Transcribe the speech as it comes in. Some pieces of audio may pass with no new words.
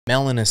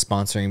Melon is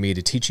sponsoring me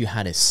to teach you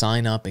how to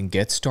sign up and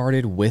get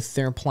started with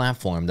their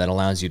platform that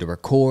allows you to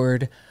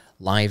record,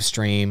 live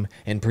stream,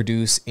 and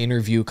produce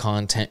interview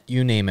content,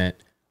 you name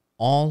it,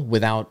 all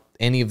without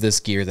any of this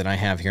gear that I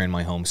have here in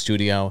my home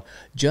studio.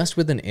 Just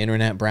with an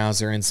internet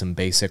browser and some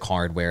basic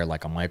hardware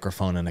like a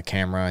microphone and a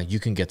camera, you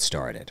can get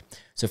started.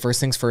 So first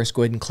things first,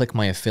 go ahead and click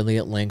my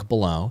affiliate link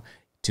below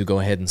to go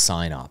ahead and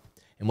sign up.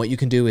 And what you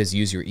can do is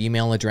use your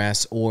email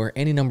address or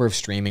any number of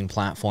streaming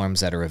platforms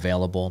that are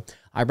available.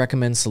 I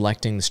recommend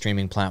selecting the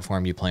streaming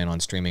platform you plan on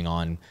streaming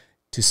on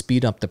to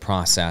speed up the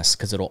process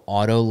because it'll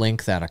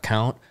auto-link that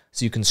account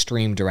so you can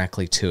stream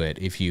directly to it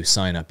if you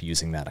sign up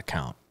using that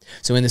account.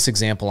 So in this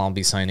example, I'll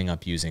be signing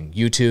up using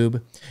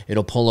YouTube.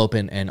 It'll pull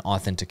open an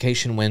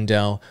authentication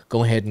window.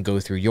 Go ahead and go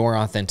through your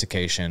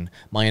authentication.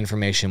 My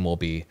information will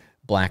be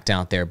blacked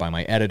out there by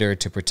my editor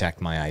to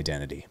protect my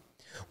identity.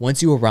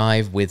 Once you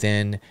arrive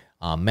within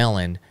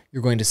Melon,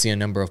 you're going to see a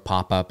number of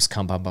pop-ups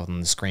come up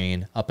on the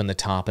screen. Up in the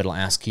top, it'll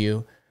ask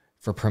you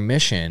for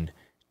permission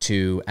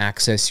to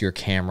access your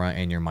camera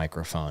and your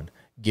microphone.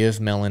 Give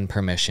Melon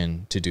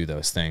permission to do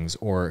those things,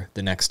 or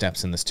the next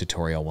steps in this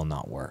tutorial will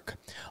not work.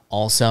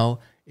 Also,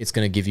 it's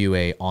going to give you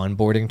a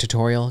onboarding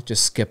tutorial.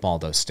 Just skip all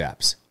those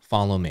steps.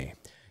 Follow me.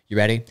 You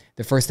ready?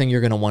 The first thing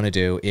you're going to want to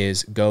do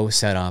is go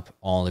set up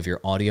all of your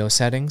audio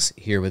settings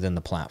here within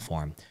the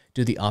platform.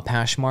 Do the up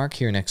hash mark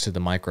here next to the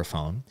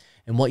microphone.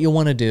 And what you'll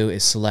want to do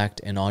is select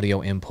an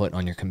audio input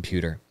on your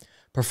computer.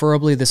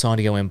 Preferably this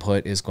audio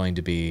input is going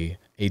to be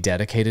a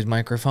dedicated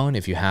microphone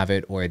if you have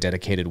it, or a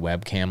dedicated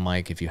webcam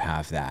mic if you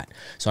have that.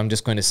 So I'm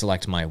just going to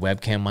select my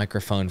webcam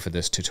microphone for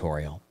this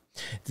tutorial.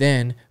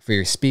 Then for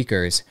your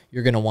speakers,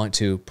 you're going to want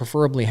to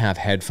preferably have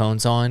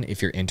headphones on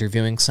if you're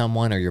interviewing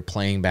someone or you're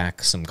playing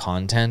back some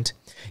content.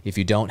 If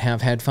you don't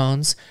have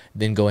headphones,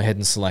 then go ahead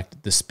and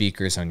select the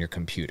speakers on your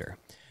computer.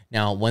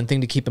 Now, one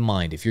thing to keep in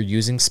mind, if you're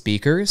using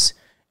speakers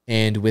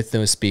and with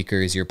those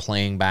speakers you're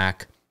playing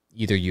back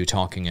either you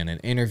talking in an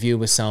interview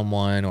with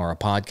someone or a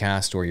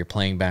podcast, or you're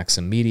playing back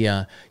some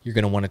media, you're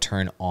going to want to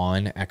turn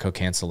on echo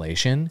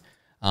cancellation.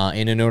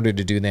 And in order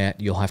to do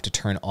that, you'll have to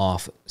turn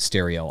off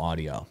stereo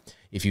audio.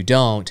 If you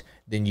don't,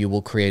 then you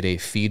will create a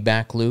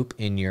feedback loop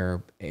in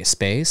your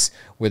space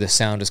where the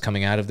sound is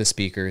coming out of the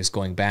speakers,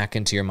 going back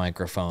into your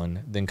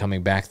microphone, then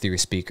coming back through your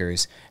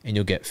speakers, and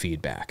you'll get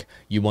feedback.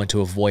 You want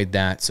to avoid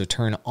that, so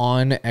turn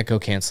on echo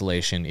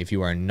cancellation if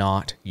you are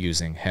not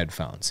using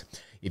headphones.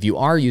 If you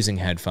are using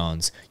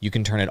headphones, you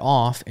can turn it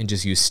off and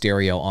just use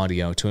stereo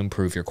audio to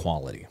improve your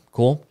quality.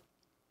 Cool?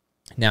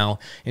 Now,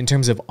 in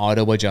terms of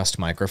auto adjust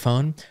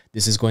microphone,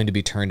 this is going to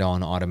be turned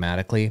on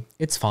automatically.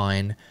 It's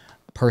fine.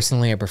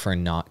 Personally, I prefer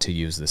not to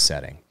use this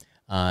setting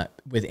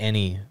with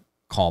any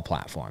call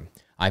platform.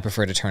 I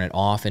prefer to turn it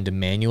off and to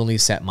manually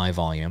set my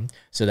volume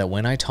so that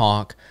when I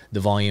talk,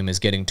 the volume is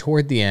getting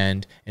toward the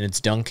end and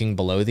it's dunking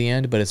below the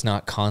end, but it's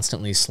not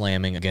constantly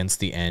slamming against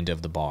the end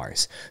of the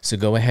bars. So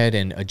go ahead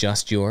and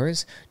adjust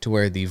yours to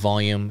where the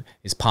volume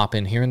is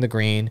popping here in the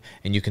green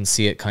and you can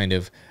see it kind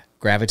of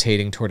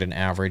gravitating toward an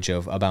average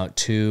of about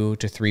 2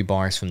 to 3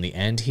 bars from the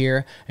end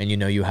here, and you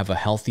know you have a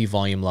healthy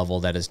volume level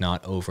that is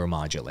not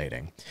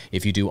over-modulating.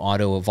 If you do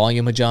auto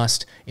volume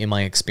adjust, in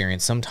my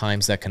experience,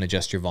 sometimes that can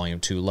adjust your volume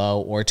too low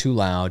or too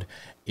loud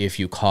if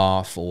you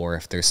cough or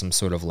if there's some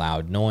sort of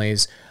loud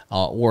noise,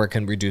 or it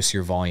can reduce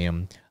your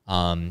volume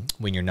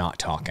when you're not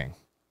talking.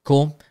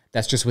 Cool?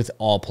 That's just with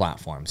all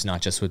platforms,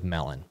 not just with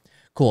Melon.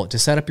 Cool. To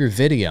set up your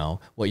video,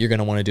 what you're going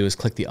to want to do is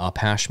click the up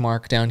hash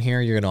mark down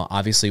here. You're going to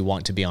obviously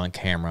want to be on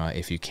camera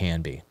if you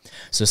can be.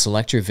 So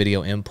select your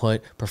video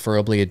input,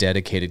 preferably a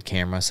dedicated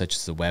camera such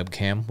as a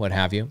webcam, what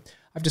have you.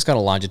 I've just got a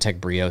Logitech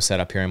Brio set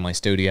up here in my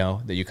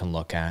studio that you can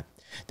look at.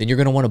 Then you're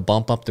going to want to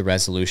bump up the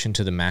resolution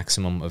to the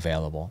maximum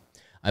available.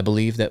 I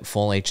believe that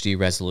full HD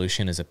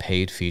resolution is a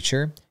paid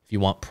feature. If you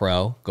want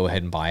Pro, go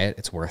ahead and buy it.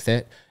 It's worth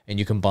it. And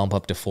you can bump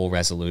up to full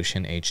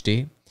resolution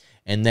HD.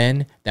 And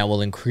then that will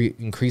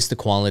increase the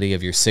quality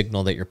of your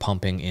signal that you're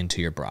pumping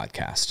into your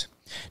broadcast.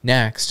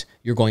 Next,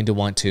 you're going to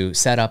want to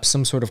set up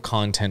some sort of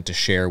content to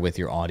share with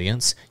your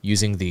audience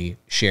using the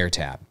Share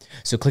tab.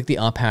 So click the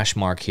up hash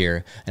mark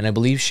here, and I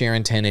believe Share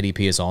in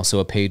 1080p is also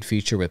a paid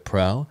feature with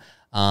Pro.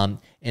 And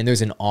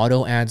there's an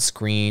auto add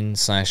screen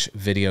 /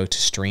 video to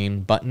stream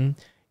button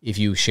if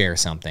you share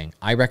something.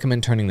 I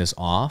recommend turning this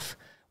off.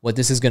 What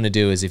this is going to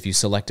do is if you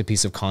select a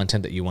piece of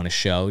content that you want to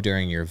show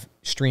during your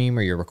stream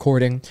or your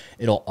recording,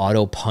 it'll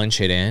auto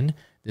punch it in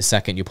the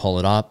second you pull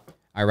it up.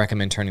 I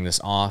recommend turning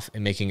this off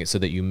and making it so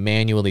that you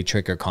manually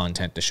trigger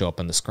content to show up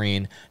on the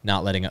screen,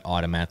 not letting it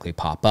automatically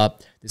pop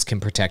up. This can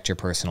protect your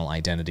personal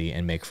identity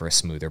and make for a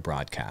smoother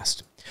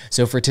broadcast.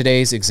 So for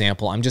today's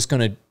example, I'm just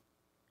going to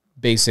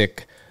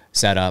basic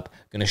setup,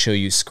 going to show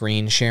you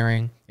screen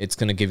sharing. It's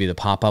going to give you the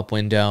pop-up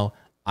window.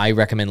 I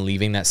recommend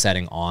leaving that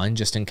setting on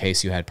just in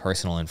case you had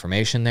personal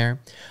information there.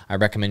 I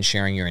recommend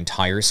sharing your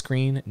entire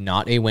screen,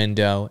 not a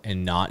window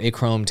and not a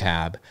Chrome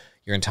tab.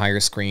 Your entire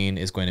screen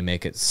is going to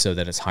make it so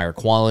that it's higher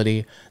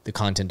quality. The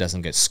content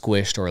doesn't get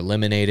squished or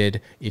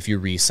eliminated if you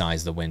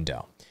resize the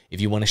window.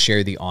 If you want to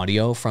share the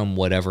audio from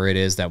whatever it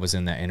is that was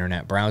in that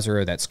internet browser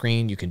or that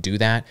screen, you can do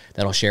that.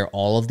 That'll share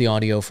all of the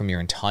audio from your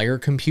entire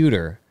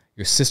computer,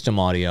 your system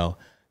audio,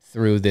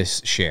 through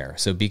this share.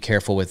 So be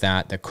careful with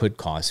that. That could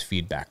cause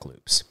feedback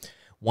loops.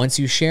 Once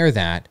you share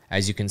that,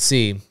 as you can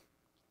see,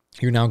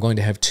 you're now going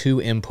to have two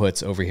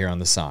inputs over here on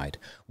the side.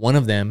 One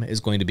of them is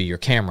going to be your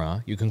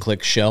camera. You can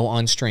click Show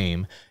on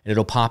Stream, and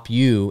it'll pop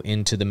you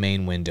into the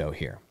main window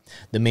here.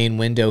 The main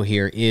window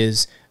here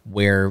is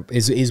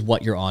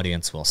what your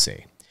audience will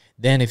see.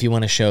 Then if you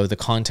want to show the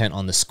content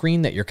on the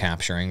screen that you're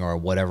capturing or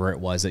whatever it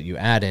was that you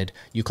added,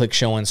 you click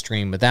Show on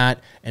Stream with that,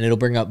 and it'll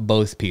bring up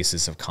both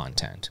pieces of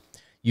content.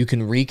 You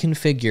can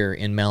reconfigure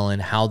in Melon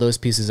how those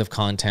pieces of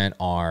content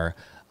are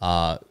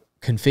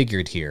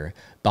configured here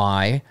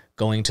by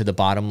going to the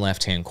bottom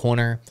left-hand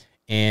corner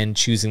and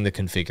choosing the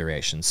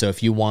configuration. So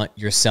if you want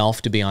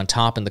yourself to be on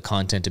top and the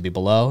content to be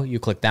below, you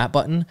click that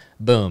button,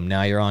 boom,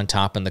 now you're on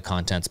top and the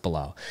content's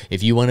below.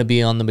 If you want to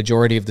be on the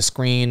majority of the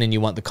screen and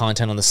you want the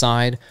content on the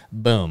side,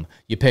 boom,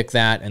 you pick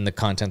that and the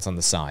content's on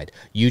the side.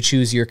 You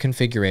choose your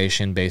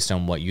configuration based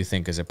on what you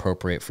think is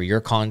appropriate for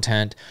your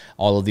content.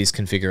 All of these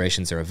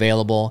configurations are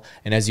available,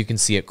 and as you can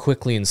see, it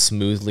quickly and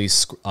smoothly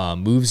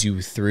moves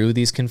you through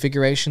these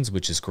configurations,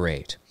 which is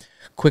great.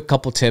 Quick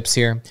couple tips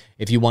here.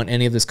 If you want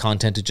any of this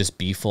content to just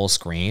be full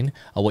screen,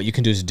 what you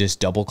can do is just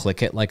double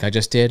click it like I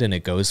just did, and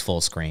it goes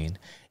full screen.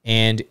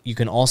 And you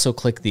can also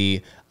click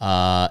the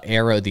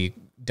the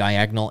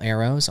diagonal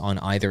arrows on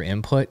either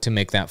input to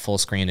make that full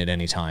screen at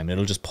any time.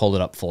 It'll just pull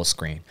it up full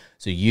screen.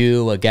 So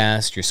you, a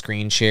guest, your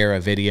screen share, a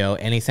video,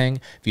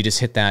 anything, if you just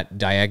hit that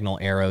diagonal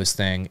arrows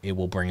thing, it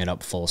will bring it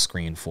up full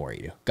screen for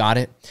you. Got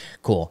it?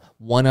 Cool.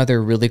 One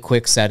other really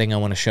quick setting I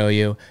want to show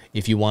you.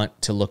 If you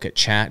want to look at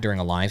chat during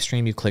a live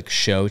stream, you click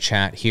Show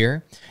Chat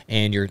here,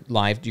 and your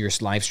live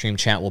stream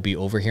chat will be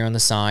over here on the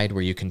side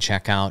where you can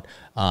check out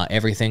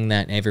everything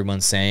that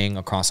everyone's saying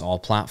across all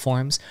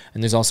platforms.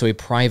 And there's also a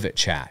private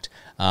chat.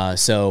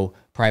 So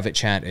private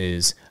chat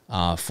is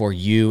for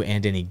you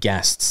and any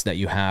guests that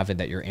you have and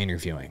that you're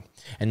interviewing.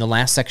 And the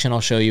last section I'll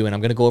show you, and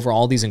I'm going to go over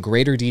all these in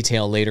greater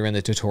detail later in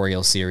the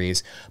tutorial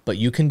series, but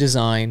you can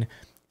design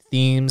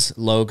themes,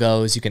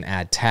 logos, you can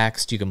add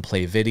text, you can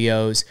play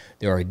videos.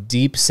 There are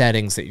deep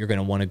settings that you're going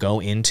to want to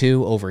go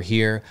into over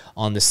here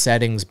on the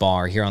settings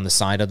bar here on the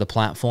side of the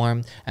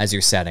platform as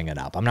you're setting it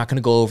up. I'm not going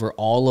to go over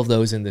all of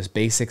those in this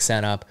basic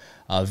setup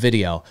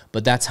video,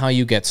 but that's how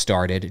you get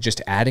started.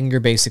 Just adding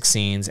your basic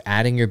scenes,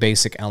 adding your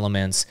basic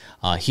elements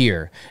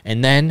here.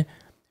 And then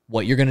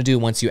what you're going to do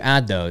once you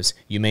add those,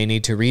 you may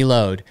need to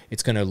reload.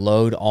 It's going to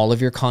load all of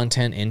your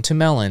content into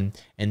Melon,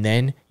 and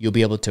then you'll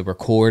be able to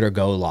record or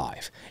go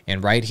live.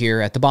 And right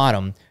here at the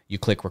bottom, you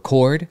click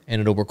record,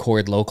 and it'll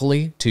record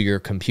locally to your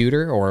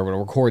computer, or it will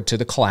record to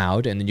the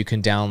cloud, and then you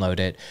can download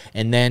it.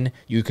 And then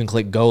you can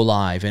click go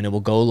live, and it will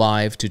go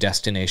live to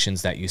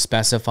destinations that you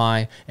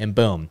specify, and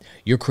boom,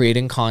 you're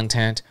creating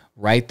content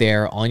right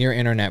there on your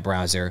internet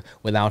browser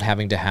without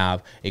having to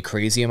have a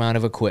crazy amount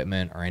of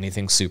equipment or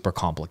anything super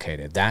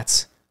complicated.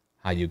 That's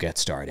how you get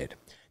started.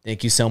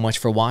 Thank you so much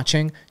for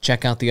watching.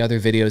 Check out the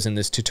other videos in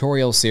this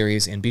tutorial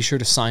series and be sure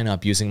to sign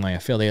up using my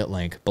affiliate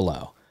link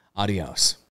below. Adios.